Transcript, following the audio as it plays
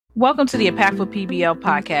Welcome to the Impactful PBL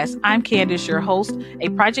podcast. I'm Candace, your host, a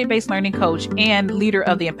project-based learning coach and leader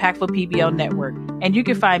of the Impactful PBL network. And you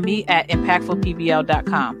can find me at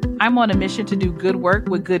impactfulpbl.com. I'm on a mission to do good work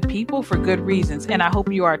with good people for good reasons, and I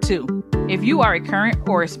hope you are too. If you are a current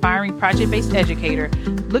or aspiring project-based educator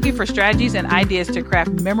looking for strategies and ideas to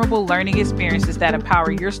craft memorable learning experiences that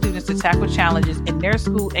empower your students to tackle challenges in their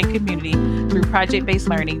school and community through project-based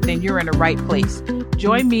learning, then you're in the right place.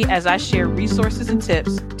 Join me as I share resources and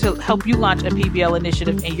tips to help you launch a PBL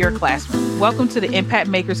initiative in your classroom. Welcome to the Impact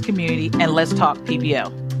Makers community, and let's talk PBL.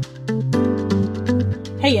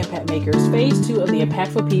 Hey, Impact Makers, phase 2 of the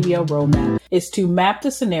Impactful PBL roadmap is to map the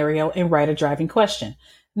scenario and write a driving question.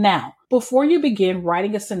 Now, before you begin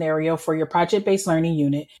writing a scenario for your project-based learning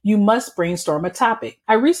unit, you must brainstorm a topic.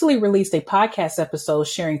 I recently released a podcast episode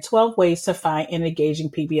sharing 12 ways to find an engaging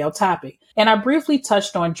PBL topic, and I briefly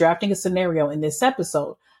touched on drafting a scenario in this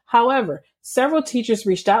episode. However, several teachers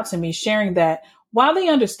reached out to me sharing that while they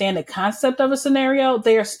understand the concept of a scenario,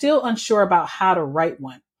 they are still unsure about how to write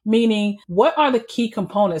one, meaning what are the key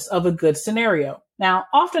components of a good scenario? Now,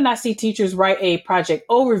 often I see teachers write a project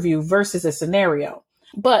overview versus a scenario.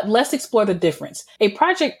 But let's explore the difference. A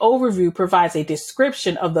project overview provides a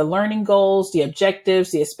description of the learning goals, the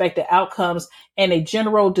objectives, the expected outcomes, and a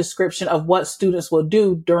general description of what students will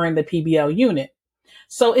do during the PBL unit.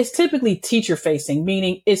 So it's typically teacher facing,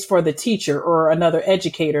 meaning it's for the teacher or another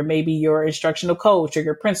educator, maybe your instructional coach or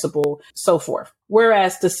your principal, so forth.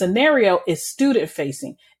 Whereas the scenario is student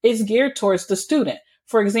facing. It's geared towards the student.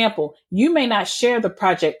 For example, you may not share the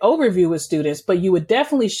project overview with students, but you would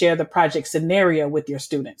definitely share the project scenario with your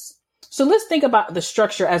students. So let's think about the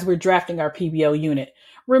structure as we're drafting our PBL unit.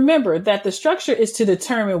 Remember that the structure is to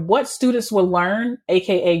determine what students will learn,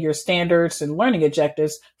 aka your standards and learning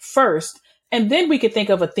objectives, first, and then we could think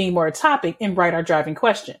of a theme or a topic and write our driving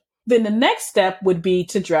question. Then the next step would be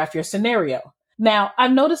to draft your scenario. Now,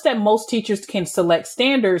 I've noticed that most teachers can select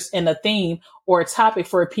standards in a theme or a topic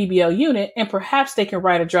for a PBL unit, and perhaps they can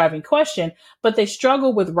write a driving question, but they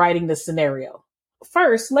struggle with writing the scenario.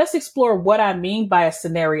 First, let's explore what I mean by a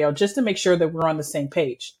scenario just to make sure that we're on the same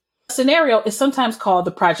page. A scenario is sometimes called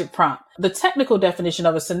the project prompt. The technical definition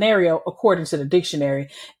of a scenario, according to the dictionary,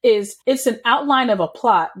 is it's an outline of a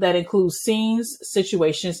plot that includes scenes,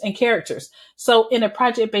 situations, and characters. So in a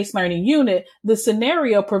project-based learning unit, the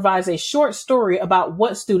scenario provides a short story about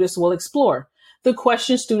what students will explore, the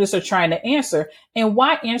question students are trying to answer, and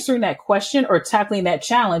why answering that question or tackling that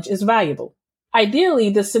challenge is valuable. Ideally,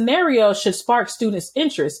 the scenario should spark students'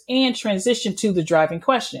 interest and transition to the driving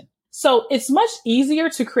question. So it's much easier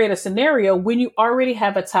to create a scenario when you already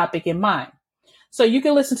have a topic in mind. So you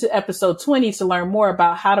can listen to episode 20 to learn more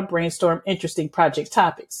about how to brainstorm interesting project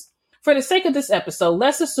topics. For the sake of this episode,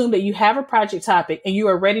 let's assume that you have a project topic and you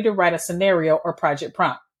are ready to write a scenario or project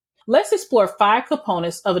prompt. Let's explore 5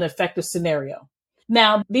 components of an effective scenario.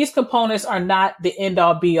 Now, these components are not the end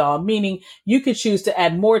all be all, meaning you could choose to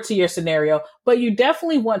add more to your scenario, but you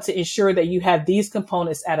definitely want to ensure that you have these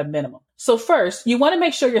components at a minimum. So first, you want to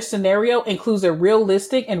make sure your scenario includes a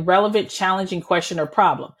realistic and relevant challenging question or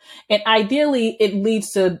problem. And ideally, it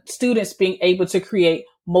leads to students being able to create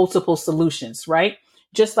multiple solutions, right?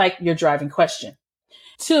 Just like your driving question.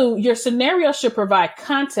 2, your scenario should provide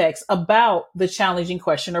context about the challenging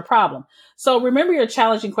question or problem. So remember, your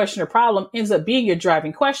challenging question or problem ends up being your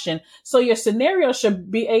driving question. So your scenario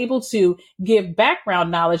should be able to give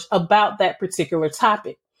background knowledge about that particular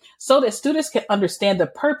topic so that students can understand the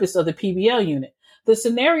purpose of the PBL unit. The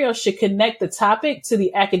scenario should connect the topic to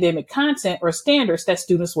the academic content or standards that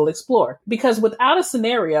students will explore. Because without a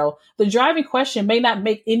scenario, the driving question may not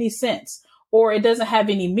make any sense, or it doesn't have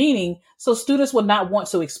any meaning, so students will not want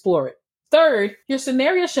to explore it. 3rd, your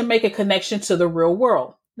scenario should make a connection to the real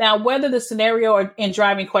world. Now, whether the scenario and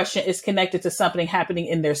driving question is connected to something happening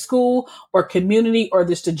in their school or community or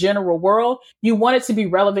just the general world, you want it to be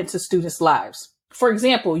relevant to students' lives. For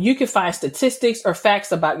example, you can find statistics or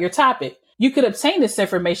facts about your topic. You could obtain this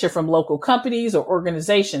information from local companies or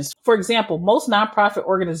organizations. For example, most nonprofit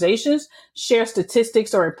organizations share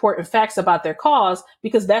statistics or important facts about their cause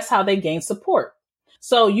because that's how they gain support.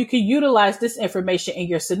 So you can utilize this information in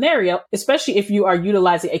your scenario, especially if you are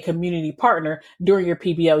utilizing a community partner during your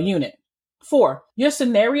PBL unit. 4, your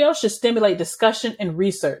scenario should stimulate discussion and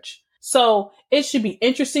research. So it should be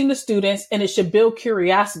interesting to students and it should build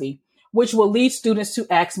curiosity, which will lead students to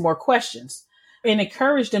ask more questions and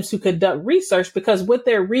encourage them to conduct research because what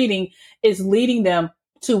they're reading is leading them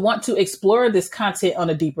to want to explore this content on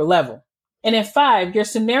a deeper level. And then 5, your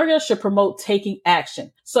scenario should promote taking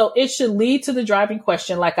action. So it should lead to the driving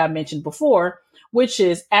question, like I mentioned before, which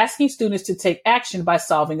is asking students to take action by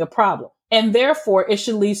solving a problem. And therefore, it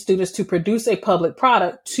should lead students to produce a public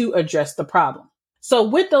product to address the problem. So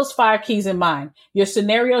with those 5 keys in mind, your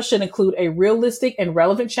scenario should include a realistic and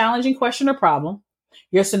relevant challenging question or problem.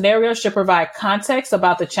 Your scenario should provide context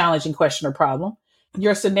about the challenging question or problem.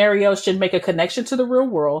 Your scenario should make a connection to the real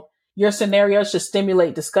world. Your scenario should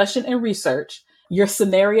stimulate discussion and research. Your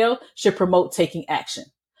scenario should promote taking action.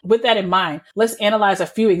 With that in mind, let's analyze a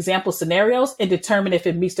few example scenarios and determine if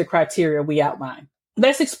it meets the criteria we outlined.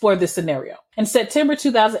 Let's explore this scenario. In September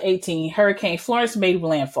 2018, Hurricane Florence made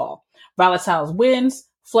landfall. Volatile winds,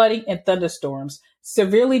 flooding, and thunderstorms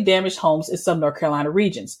severely damaged homes in some North Carolina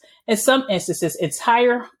regions. In some instances,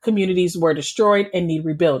 entire communities were destroyed and need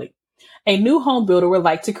rebuilding. A new home builder would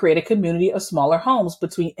like to create a community of smaller homes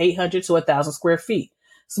between 800 to 1,000 square feet.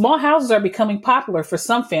 Small houses are becoming popular for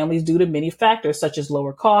some families due to many factors such as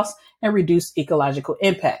lower costs and reduced ecological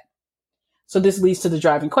impact. So this leads to the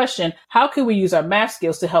driving question, how can we use our math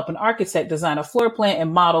skills to help an architect design a floor plan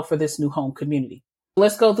and model for this new home community?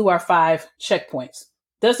 Let's go through our 5 checkpoints.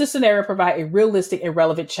 Does this scenario provide a realistic and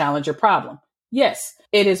relevant challenge or problem? Yes,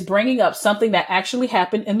 it is bringing up something that actually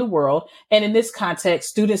happened in the world. And in this context,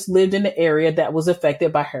 students lived in the area that was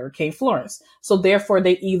affected by Hurricane Florence. So therefore,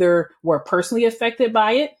 they either were personally affected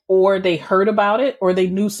by it, or they heard about it, or they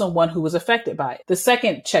knew someone who was affected by it. The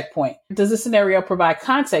second checkpoint, does the scenario provide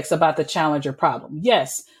context about the challenge or problem?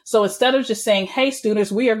 Yes. So instead of just saying, hey,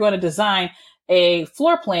 students, we are going to design a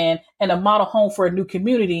floor plan and a model home for a new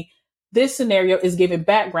community, this scenario is giving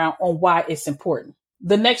background on why it's important.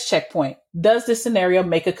 The next checkpoint, does this scenario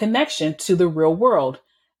make a connection to the real world?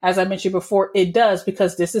 As I mentioned before, it does,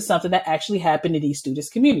 because this is something that actually happened in these students'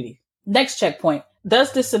 community. Next checkpoint,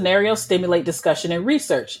 does this scenario stimulate discussion and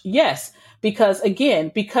research? Yes, because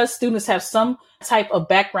students have some type of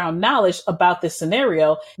background knowledge about this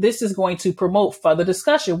scenario, this is going to promote further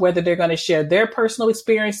discussion, whether they're going to share their personal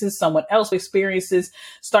experiences, someone else's experiences,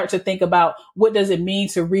 start to think about what does it mean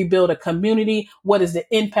to rebuild a community? What is the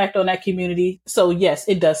impact on that community? So yes,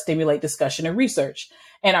 it does stimulate discussion and research.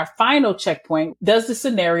 And our final checkpoint, does the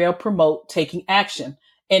scenario promote taking action?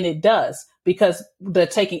 And it does, because the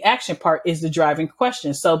taking action part is the driving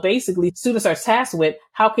question. So basically, students are tasked with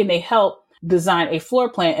how can they help design a floor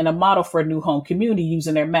plan and a model for a new home community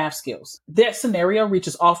using their math skills. That scenario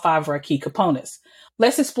reaches all 5 of our key components.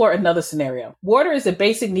 Let's explore another scenario. Water is a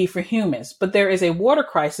basic need for humans, but there is a water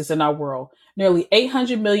crisis in our world. Nearly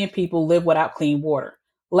 800 million people live without clean water.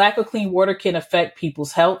 Lack of clean water can affect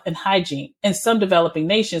people's health and hygiene. In some developing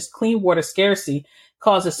nations, clean water scarcity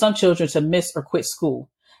causes some children to miss or quit school.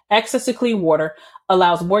 Access to clean water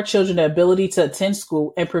allows more children the ability to attend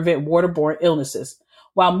school and prevent waterborne illnesses.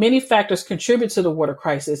 While many factors contribute to the water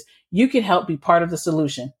crisis, you can help be part of the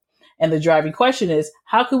solution. And the driving question is,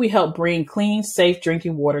 how can we help bring clean, safe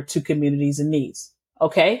drinking water to communities in need?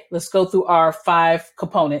 Okay, let's go through our 5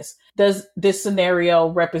 components. Does this scenario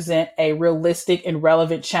represent a realistic and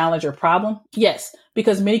relevant challenge or problem? Yes,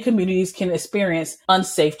 because many communities can experience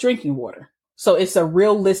unsafe drinking water. So it's a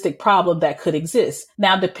realistic problem that could exist.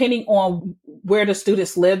 Now, depending on where the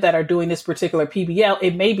students live that are doing this particular PBL,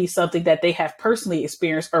 it may be something that they have personally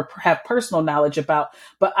experienced or have personal knowledge about.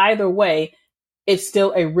 But either way, it's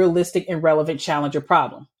still a realistic and relevant challenge or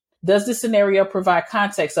problem. Does this scenario provide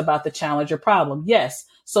context about the challenge or problem? Yes.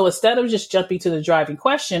 So instead of just jumping to the driving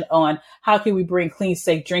question on how can we bring clean,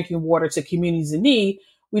 safe drinking water to communities in need,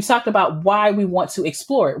 we talked about why we want to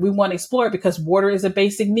explore it. We want to explore it because water is a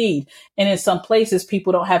basic need. And in some places,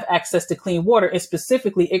 people don't have access to clean water. And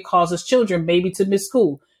specifically, it causes children maybe to miss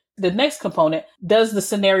school. The next component, does the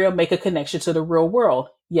scenario make a connection to the real world?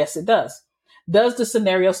 Yes, it does. Does the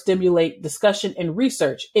scenario stimulate discussion and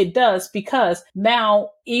research? It does, because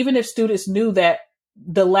now, even if students knew that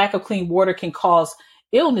the lack of clean water can cause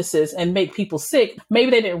illnesses and make people sick,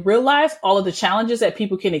 maybe they didn't realize all of the challenges that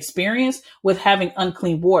people can experience with having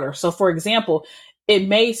unclean water. So for example, it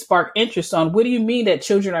may spark interest on, what do you mean that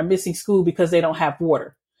children are missing school because they don't have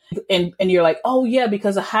water? And you're like, oh yeah,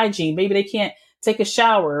 because of hygiene. Maybe they can't take a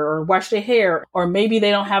shower or wash their hair, or maybe they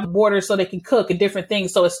don't have water so they can cook and different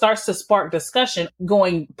things. So it starts to spark discussion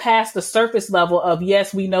going past the surface level of,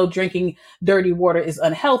 yes, we know drinking dirty water is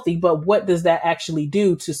unhealthy, but what does that actually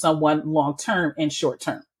do to someone long-term and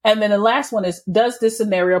short-term? And then the last one is, does this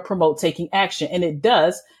scenario promote taking action? And it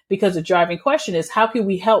does, because the driving question is, how can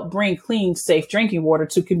we help bring clean, safe drinking water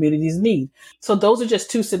to communities in need? So those are just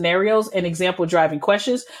 2 scenarios and example driving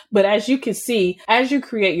questions. But as you can see, as you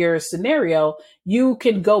create your scenario, you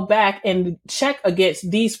can go back and check against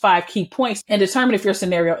these 5 key points and determine if your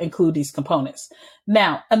scenario includes these components.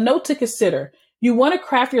 Now, a note to consider. You want to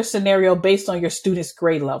craft your scenario based on your student's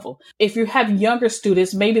grade level. If you have younger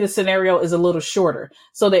students, maybe the scenario is a little shorter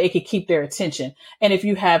so that it can keep their attention. And if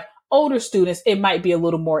you have older students, it might be a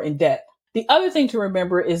little more in depth. The other thing to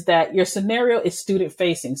remember is that your scenario is student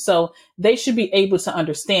facing, so they should be able to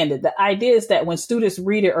understand it. The idea is that when students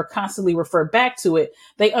read it or constantly refer back to it,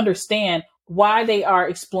 they understand why they are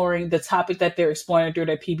exploring the topic that they're exploring during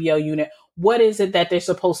their PBL unit. What is it that they're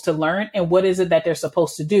supposed to learn and what is it that they're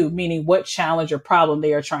supposed to do, meaning what challenge or problem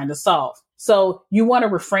they are trying to solve. So you want to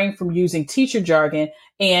refrain from using teacher jargon.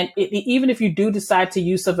 And even if you do decide to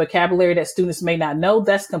use some vocabulary that students may not know,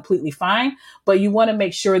 that's completely fine. But you want to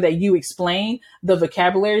make sure that you explain the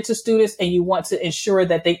vocabulary to students and you want to ensure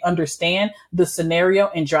that they understand the scenario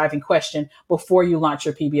and driving question before you launch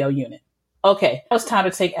your PBL unit. Okay, now it's time to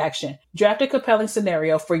take action. Draft a compelling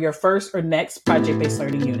scenario for your first or next project-based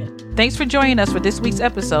learning unit. Thanks for joining us for this week's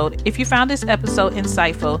episode. If you found this episode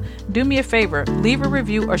insightful, do me a favor, leave a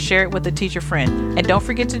review or share it with a teacher friend. And don't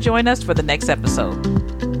forget to join us for the next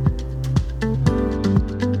episode.